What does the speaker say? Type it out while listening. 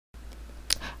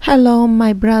Hello,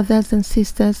 my brothers and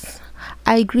sisters.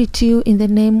 I greet you in the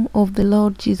name of the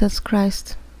Lord Jesus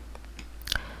Christ.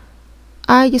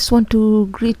 I just want to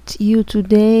greet you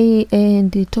today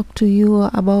and talk to you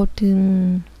about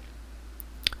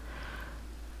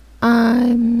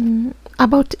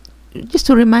just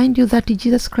to remind you that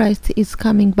Jesus Christ is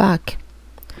coming back.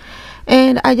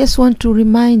 And I just want to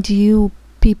remind you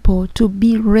people to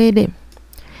be ready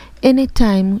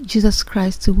anytime Jesus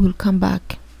Christ will come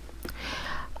back.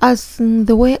 As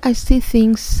the way I see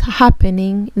things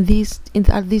happening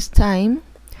at this time,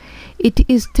 it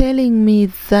is telling me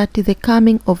that the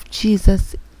coming of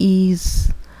Jesus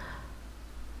is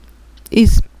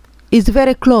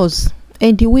very close,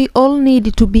 and we all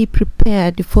need to be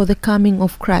prepared for the coming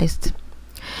of Christ.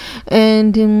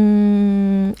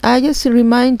 And I just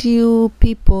remind you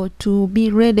people to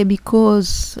be ready,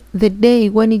 because the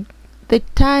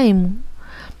time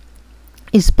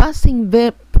is passing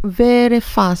very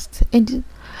fast. And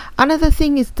another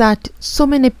thing is that so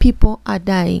many people are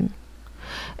dying,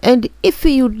 and if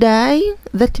you die,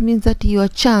 that means that your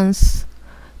chance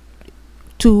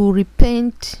to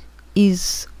repent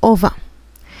is over,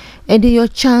 and your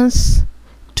chance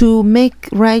to make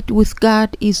right with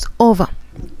God is over.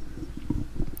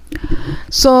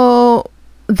 So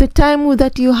the time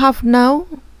that you have now,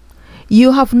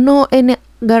 you have no any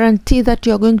guarantee that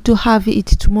you are going to have it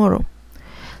tomorrow.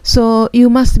 So you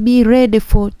must be ready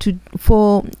make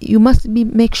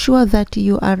sure that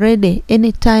you are ready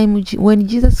anytime when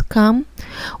Jesus comes,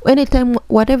 anytime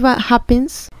whatever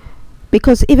happens,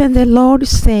 because even the Lord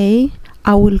say,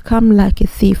 I will come like a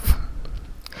thief.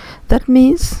 That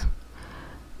means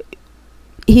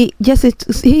he used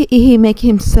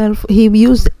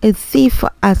a thief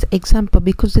as example,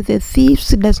 because the thieves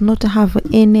does not have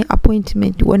any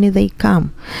appointment when they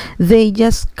come. They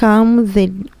just come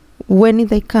when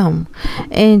they come.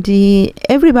 And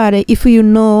everybody, if you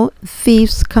know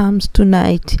thieves comes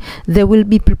tonight, they will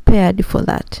be prepared for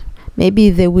that. Maybe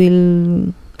they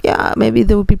will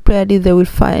be prepared. They will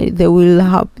fight. They will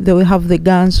have the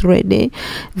guns ready.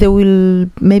 They will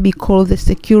maybe call the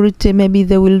security. Maybe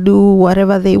they will do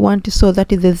whatever they want so that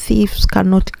the thieves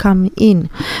cannot come in.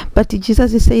 But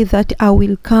Jesus says that I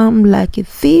will come like a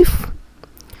thief.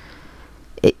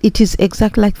 It is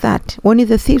exactly like that. When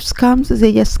the thieves comes,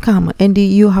 they just come, and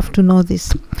you have to know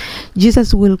this.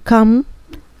 Jesus will come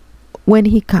when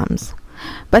he comes,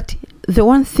 but the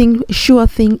one thing, sure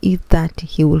thing, is that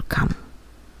he will come.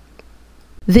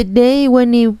 The day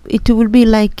when it will be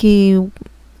like the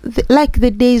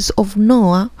days of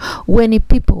Noah, when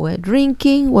people were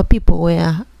drinking, when people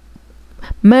were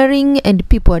marrying, and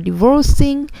people are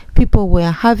divorcing, people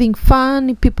were having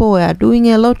fun, people were doing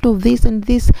a lot of this and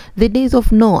this. The days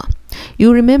of Noah,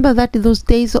 you remember that those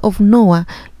days of Noah,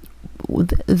 it was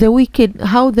the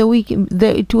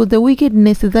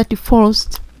wickedness that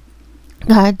forced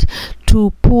God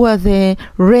to pour the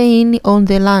rain on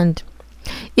the land.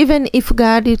 Even if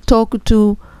God talked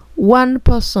to one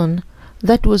person,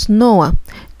 that was Noah,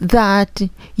 that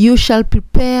you shall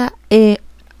prepare a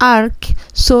ark,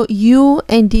 so you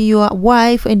and your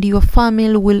wife and your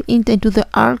family will enter into the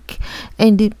ark.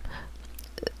 And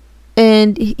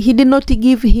he did not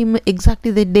give him exactly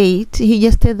the date. He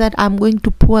just said that I'm going to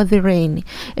pour the rain.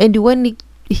 And when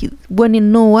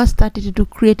Noah started to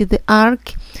create the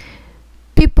ark,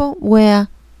 people were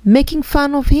making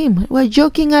fun of him, were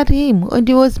joking at him, and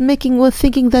he was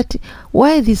thinking that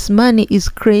why this man is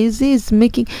crazy,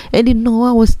 and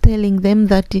Noah was telling them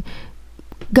that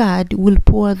God will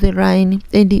pour the rain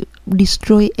and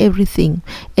destroy everything.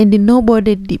 And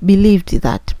nobody believed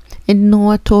that. And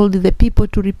Noah told the people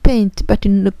to repent, but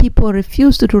the people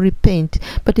refused to repent,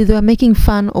 but they were making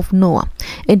fun of Noah.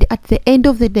 And at the end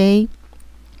of the day,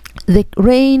 the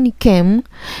rain came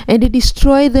and it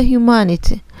destroyed the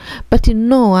humanity. But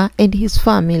Noah and his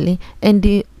family and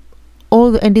the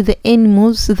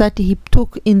animals that he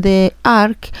took in the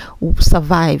ark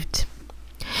survived.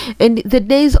 And the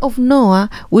days of Noah,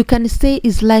 we can say,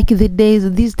 is like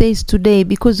these days today,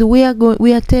 because we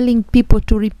are telling people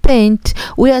to repent,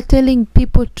 we are telling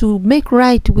people to make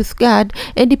right with God,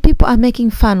 and the people are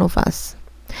making fun of us.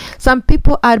 Some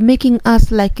people are making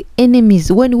us like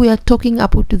enemies when we are talking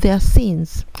about their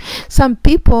sins. Some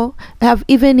people I have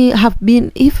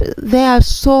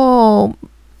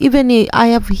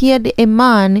heard a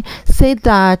man say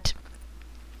that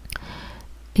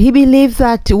he believes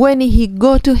that when he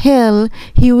go to hell,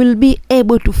 he will be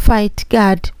able to fight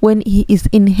God. When he is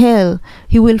in hell,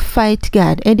 he will fight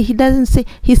God. And he doesn't say,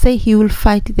 he say he will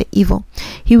fight the evil.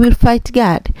 He will fight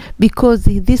God, because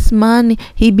this man,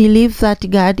 he believes that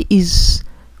God is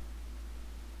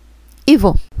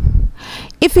evil.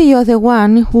 If you're the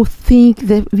one who think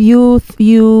that you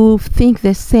think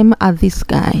the same as this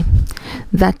guy,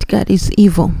 that God is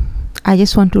evil, I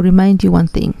just want to remind you one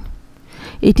thing.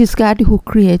 It is God who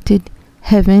created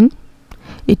heaven.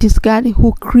 It is God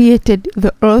who created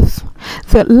the earth.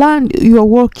 The land you are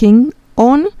walking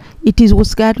on,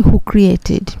 was God who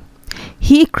created.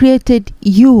 He created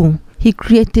you. He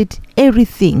created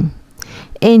everything.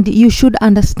 And you should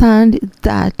understand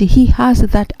that he has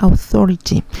that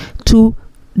authority to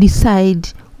decide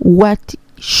what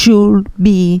should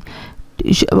be,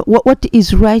 what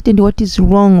is right and what is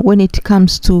wrong when it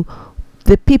comes to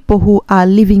the people who are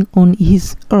living on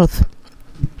his earth.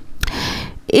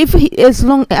 As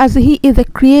long as he is the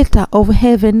creator of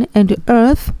heaven and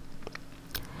earth,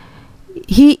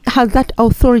 he has that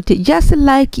authority. Just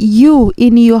like you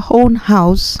in your own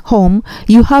home,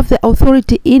 you have the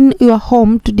authority in your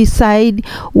home to decide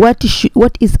what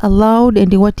is allowed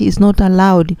and what is not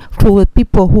allowed for the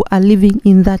people who are living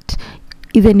in that,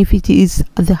 even if it is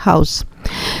the house.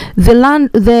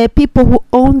 The people who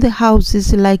own the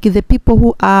houses, like the people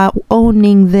who are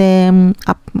owning the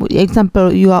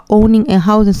example, you are owning a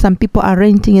house and some people are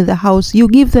renting the house, you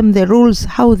give them the rules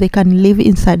how they can live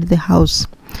inside the house.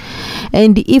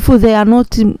 And if they are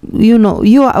not,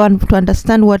 you are to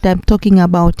understand what I'm talking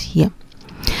about here.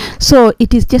 So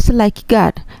it is just like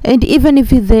God. And even if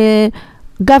the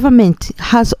government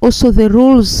has also the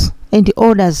rules and the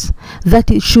orders that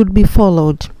it should be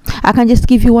followed. I can just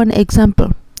give you one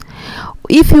example.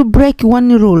 If you break one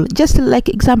rule, just like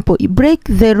example, you break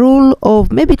the rule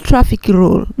of maybe traffic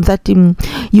rule, that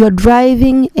you are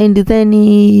driving and then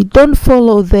you don't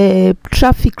follow the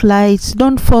traffic lights,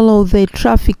 don't follow the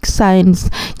traffic signs,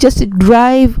 just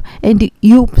drive and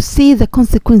you see the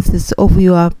consequences of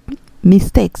your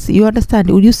mistakes. You understand?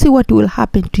 You see what will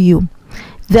happen to you.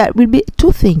 There will be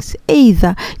two things.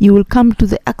 Either you will come to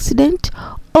the accident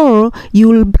or you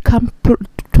will come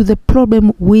to the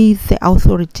problem with the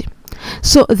authority.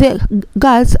 So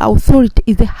God's authority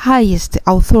is the highest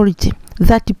authority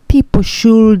that people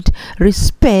should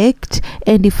respect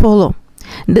and follow.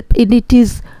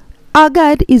 Our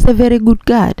God is a very good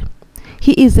God.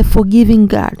 He is a forgiving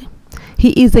God.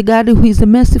 He is a God who is a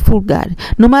merciful God.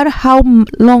 No matter how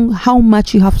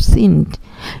much you have sinned,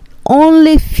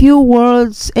 only few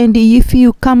words, and if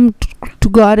you come to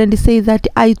God and say that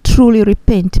I truly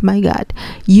repent, my God,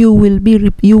 you will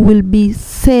be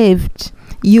saved.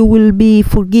 You will be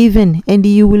forgiven, and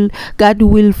God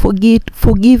will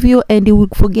forgive you, and He will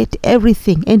forget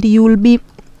everything, and you will be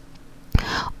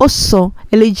also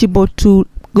eligible to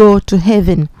go to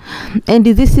heaven. And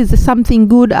this is something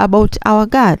good about our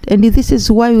God, and this is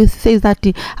why we say that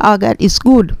our God is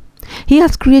good. He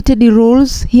has created the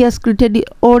rules, He has created the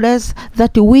orders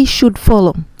that we should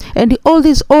follow, and all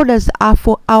these orders are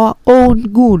for our own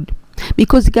good,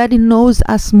 because God knows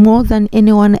us more than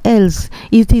anyone else.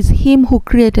 It is Him who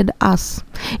created us.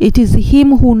 It is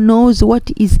Him who knows what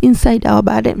is inside our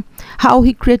body, how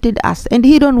He created us, and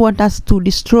He don't want us to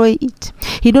destroy it.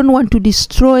 He don't want to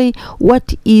destroy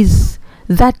what is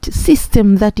that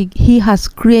system that He has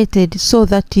created, so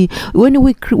that when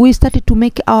we started to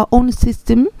make our own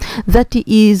system that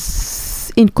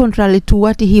is in contrary to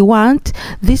what He wants,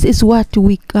 this is what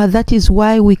that is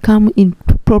why we come in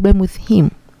problem with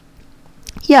Him.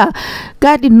 Yeah,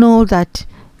 God knows that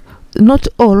not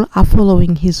all are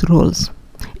following His rules,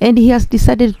 and He has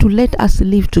decided to let us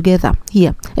live together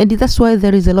here, and that's why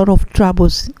there is a lot of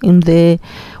troubles in the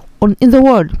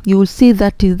world. You will see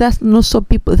that that's not so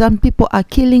people. Some people are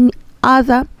killing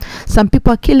some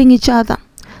people are killing each other.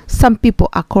 Some people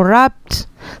are corrupt.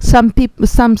 Some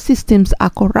systems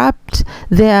are corrupt.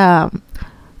 There are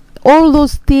all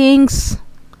those things.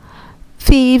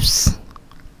 Thieves,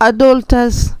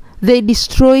 adulterers. They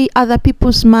destroy other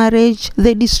people's marriage.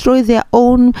 They destroy their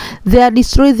own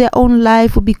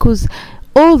life, because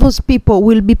all those people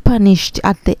will be punished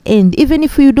at the end. Even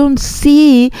if you don't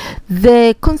see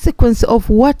the consequence of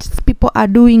what people are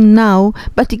doing now,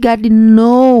 but God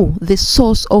knows the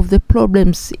source of the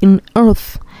problems in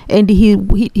earth, and he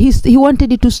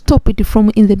wanted to stop it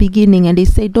from in the beginning, and He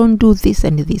said, don't do this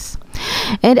and this.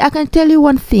 And I can tell you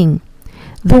one thing: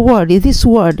 this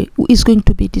world is going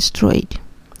to be destroyed,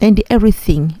 and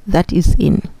everything that is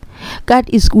in. God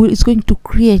is going to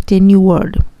create a new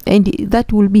world, and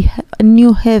that will be a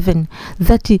new heaven,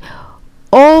 that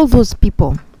all those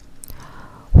people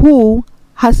who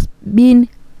has been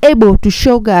able to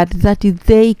show God that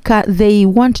they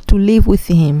want to live with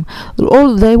him,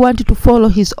 or they want to follow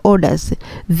his orders,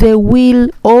 they will,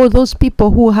 all those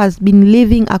people who has been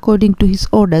living according to his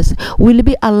orders will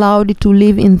be allowed to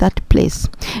live in that place,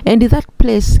 and that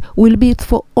place will be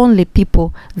for only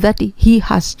people that he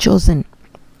has chosen.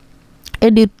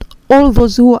 And all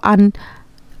those who are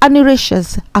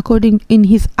unrighteous according in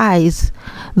his eyes,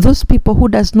 those people who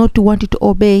does not want to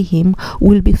obey him,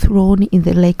 will be thrown in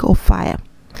the lake of fire,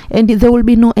 and there will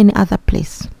be no any other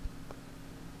place.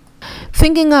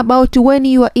 Thinking about when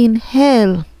you are in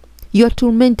hell, you are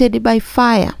tormented by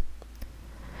fire.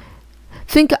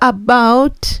 Think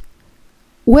about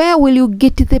where will you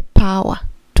get the power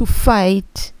to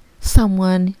fight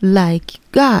someone like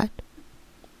God.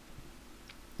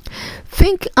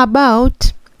 Think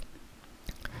about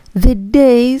the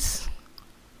days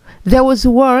there was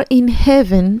war in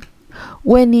heaven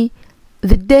when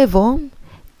the devil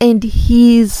and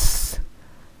his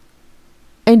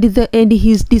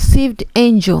deceived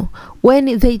angel,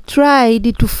 when they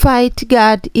tried to fight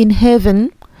God in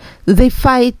heaven, they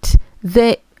fight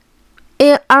the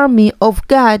army of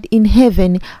God in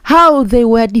heaven, how they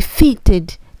were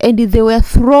defeated and they were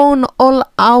thrown all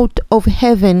out of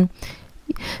heaven.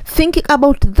 Thinking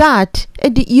about that,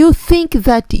 and you think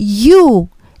that you,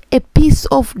 a piece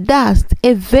of dust,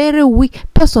 a very weak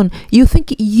person, you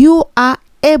think you are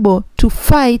able to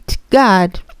fight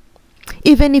God,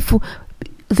 even if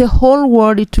the whole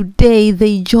world today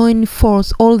they join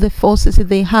force, all the forces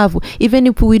they have, even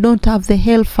if we don't have the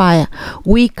hellfire,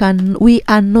 we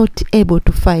are not able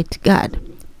to fight God.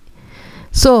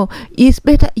 So it's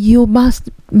better, you must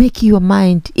make your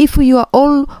mind. If you are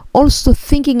also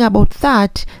thinking about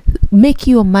that, make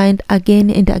your mind again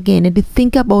and again and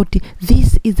think about it.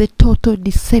 This is a total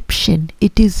deception.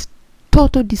 It is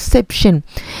total deception.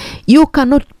 You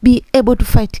cannot be able to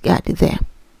fight God there.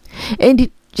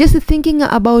 And just thinking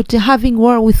about having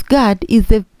war with God is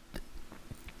the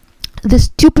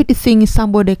stupid thing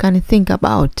somebody can think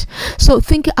about. So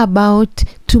think about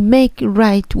to make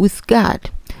right with God.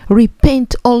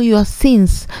 Repent all your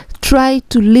sins. Try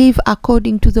to live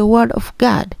according to the word of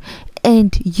God,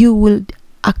 and you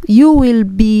will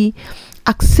be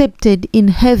accepted in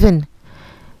heaven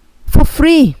for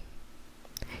free.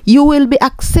 You will be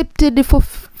accepted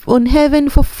on heaven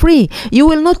for free. You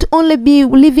will not only be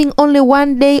living only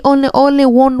one day, only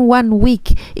one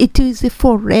week. It is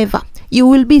forever. You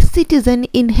will be citizen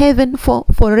in heaven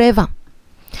forever.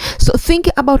 So think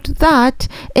about that,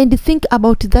 and think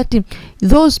about that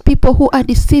those people who are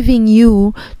deceiving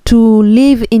you to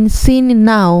live in sin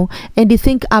now, and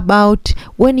think about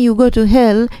when you go to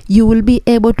hell, you will be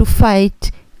able to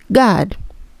fight God.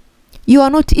 You are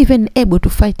not even able to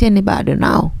fight anybody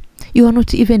now. You are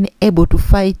not even able to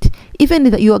fight even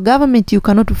your government. You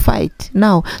cannot fight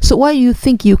now. So why you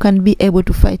think you can be able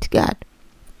to fight God?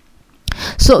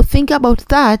 So think about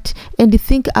that, and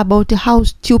think about how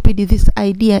stupid this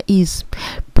idea is.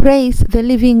 Praise the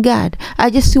living God. I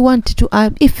just want to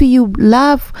if you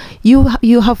love, you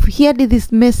have heard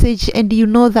this message, and you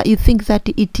know that you think that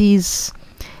it is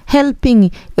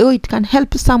helping, or it can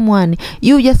help someone,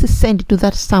 you just send to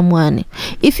that someone.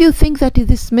 If you think that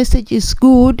this message is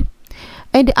good,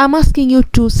 and I'm asking you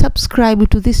to subscribe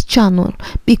to this channel,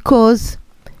 because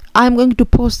I'm going to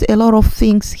post a lot of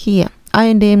things here.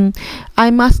 And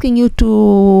I'm asking you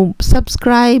to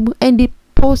subscribe and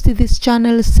post this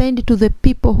channel, send it to the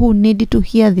people who need to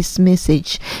hear this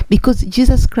message, because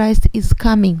Jesus Christ is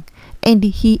coming, and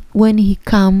when he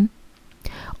come,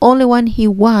 only one he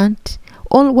want,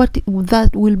 all what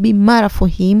that will be matter for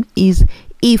him is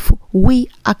if we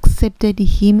accepted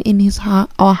him in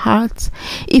our hearts,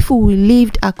 if we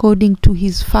lived according to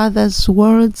his Father's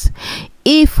words,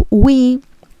 if we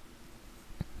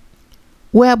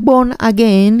were born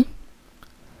again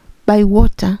by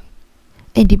water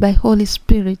and by Holy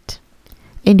Spirit,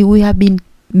 and we have been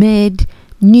made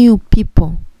new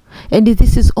people, and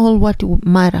this is all what will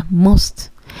matter most,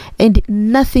 and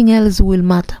nothing else will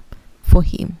matter for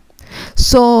him.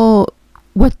 So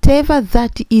whatever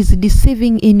that is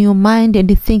deceiving in your mind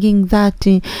and thinking that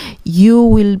you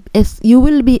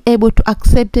will be able to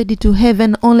accept it to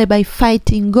heaven only by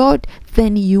fighting God,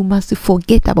 then you must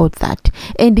forget about that.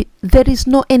 And there is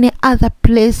no any other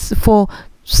place for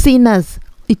sinners.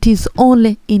 It is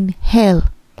only in hell,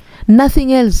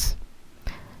 nothing else.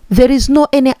 There is no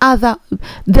any other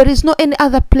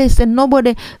place, and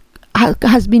nobody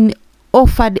has been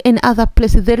offered any other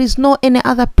place. There is no any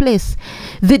other place.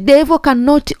 The devil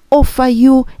cannot offer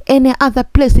you any other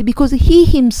place, because he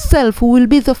himself will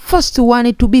be the first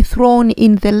one to be thrown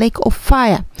in the lake of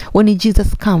fire when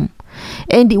Jesus comes.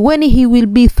 and when he will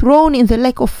be thrown in the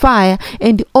lake of fire,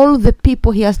 and all the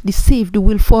people he has deceived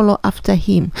will follow after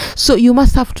him. So you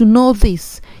must have to know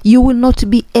this. You will not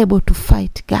be able to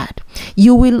fight God.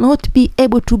 You will not be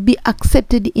able to be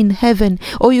accepted in heaven,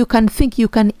 or you can think you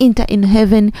can enter in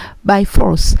heaven by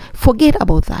force. Forget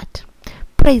about that.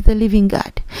 Praise the living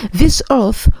God. This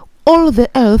earth, all the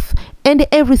earth and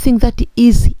everything that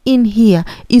is in here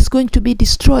is going to be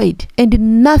destroyed,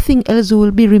 and nothing else will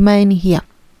be remaining here.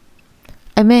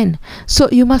 Amen. So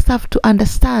you must have to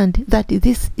understand that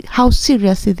how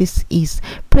serious this is.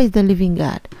 Praise the living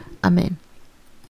God. Amen.